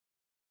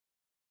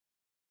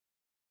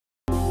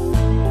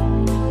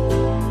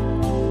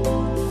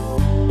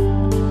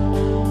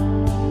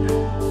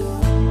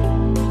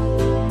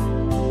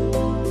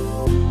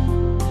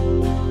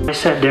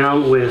sat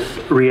down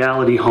with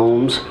Reality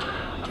Homes,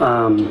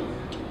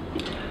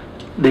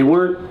 they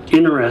weren't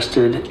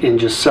interested in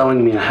just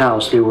selling me a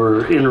house. They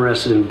were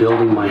interested in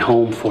building my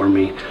home for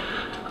me.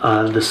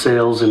 The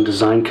sales and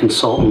design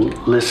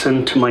consultant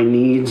listened to my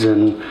needs,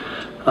 and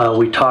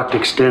we talked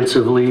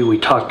extensively. We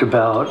talked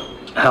about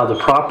how the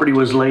property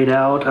was laid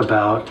out,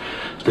 about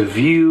the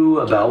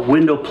view, about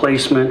window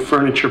placement,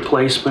 furniture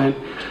placement,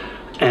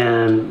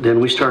 and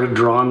then we started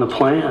drawing the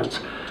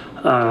plans.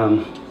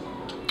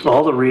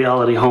 All the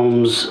Reality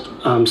Homes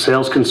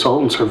sales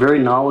consultants are very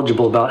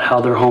knowledgeable about how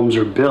their homes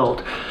are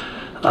built.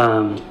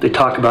 They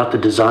talk about the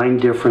design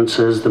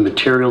differences, the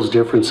materials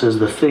differences,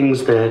 the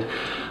things that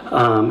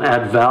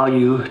add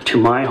value to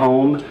my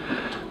home,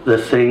 the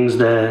things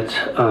that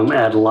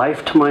add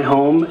life to my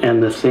home,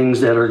 and the things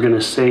that are going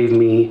to save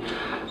me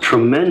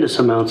tremendous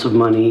amounts of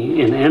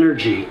money in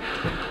energy.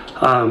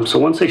 So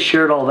once they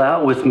shared all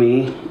that with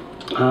me,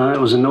 it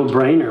was a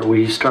no-brainer.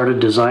 We started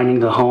designing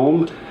the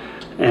home,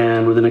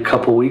 and within a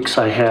couple weeks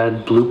I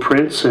had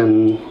blueprints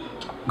and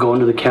going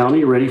to the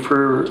county ready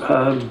for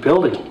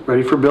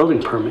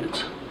building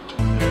permits.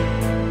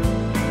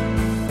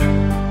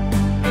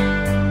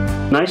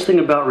 Nice thing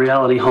about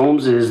Reality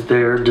Homes is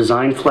their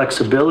design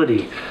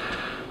flexibility.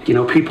 You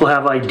know, people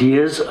have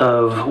ideas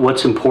of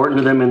what's important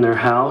to them in their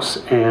house,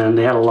 and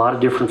they had a lot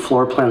of different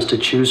floor plans to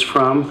choose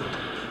from,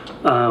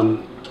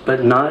 but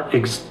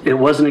it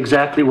wasn't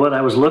exactly what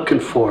I was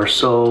looking for.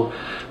 So,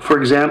 for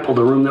example,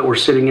 the room that we're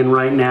sitting in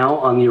right now,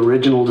 on the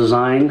original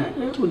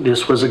design,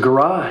 this was a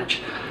garage.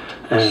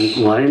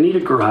 And well, I didn't need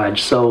a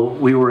garage, so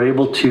we were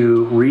able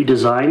to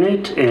redesign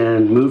it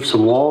and move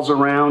some walls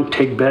around,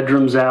 take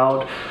bedrooms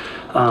out,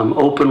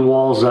 open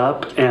walls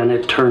up, and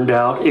it turned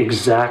out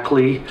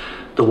exactly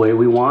the way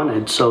we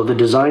wanted. So the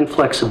design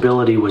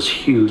flexibility was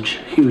huge,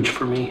 huge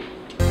for me.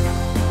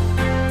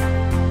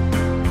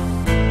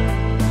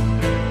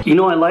 You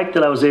know, I liked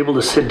that I was able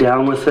to sit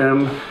down with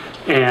them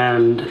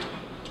and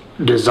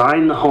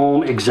design the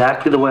home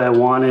exactly the way I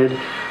wanted.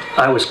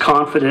 I was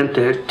confident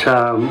that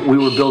we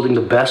were building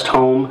the best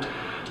home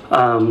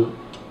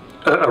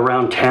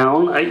around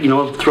town. You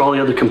know, through all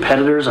the other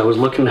competitors, I was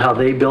looking at how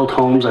they built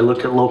homes. I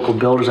looked at local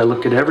builders. I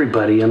looked at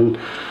everybody, and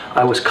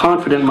I was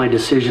confident in my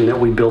decision that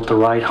we built the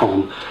right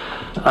home.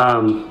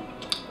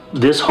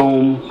 This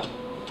home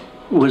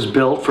was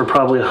built for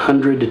probably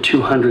 $100,000 to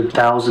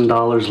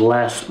 $200,000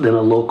 less than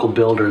a local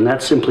builder, and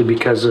that's simply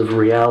because of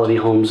Reality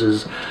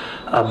Homes'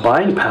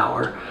 buying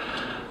power.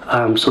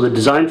 So the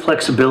design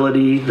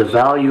flexibility, the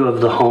value of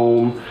the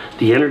home,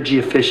 the energy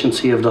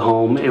efficiency of the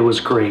home, it was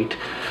great.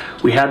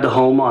 We had the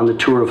home on the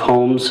tour of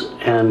homes,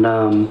 and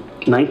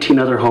 19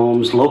 other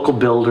homes, local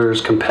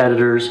builders,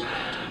 competitors,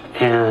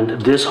 and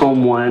this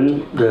home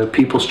won the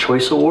People's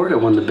Choice Award. It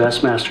won the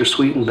Best Master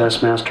Suite and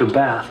Best Master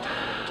Bath.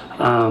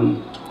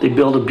 They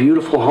built a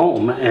beautiful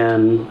home,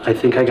 and I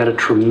think I got a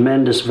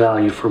tremendous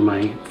value for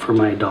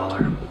my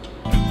dollar.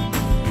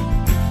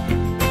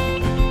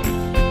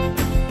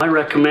 I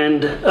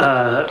recommend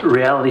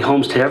Reality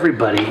Homes to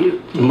everybody.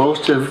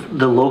 Most of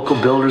the local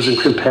builders and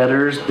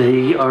competitors,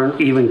 they aren't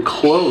even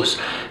close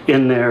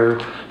in their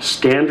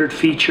standard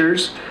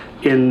features,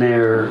 in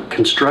their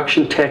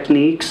construction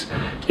techniques,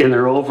 in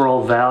their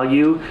overall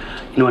value.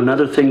 You know,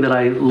 another thing that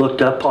I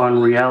looked up on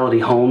Reality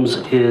Homes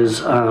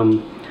is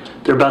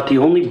they're about the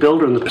only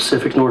builder in the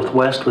Pacific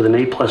Northwest with an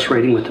A+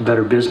 rating with the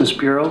Better Business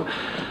Bureau.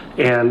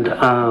 And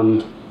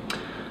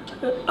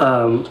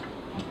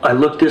I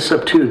looked this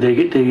up too.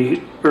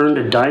 They earned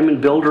a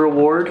Diamond Builder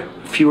Award.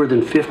 Fewer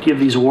than 50 of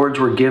these awards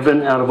were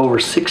given out of over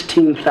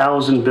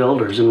 16,000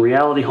 builders, and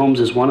Reality Homes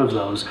is one of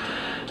those.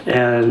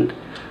 And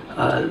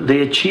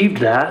they achieved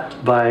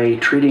that by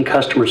treating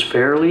customers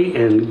fairly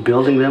and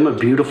building them a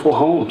beautiful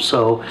home.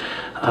 So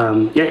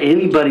yeah,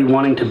 anybody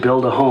wanting to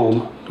build a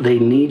home, they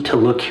need to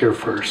look here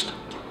first.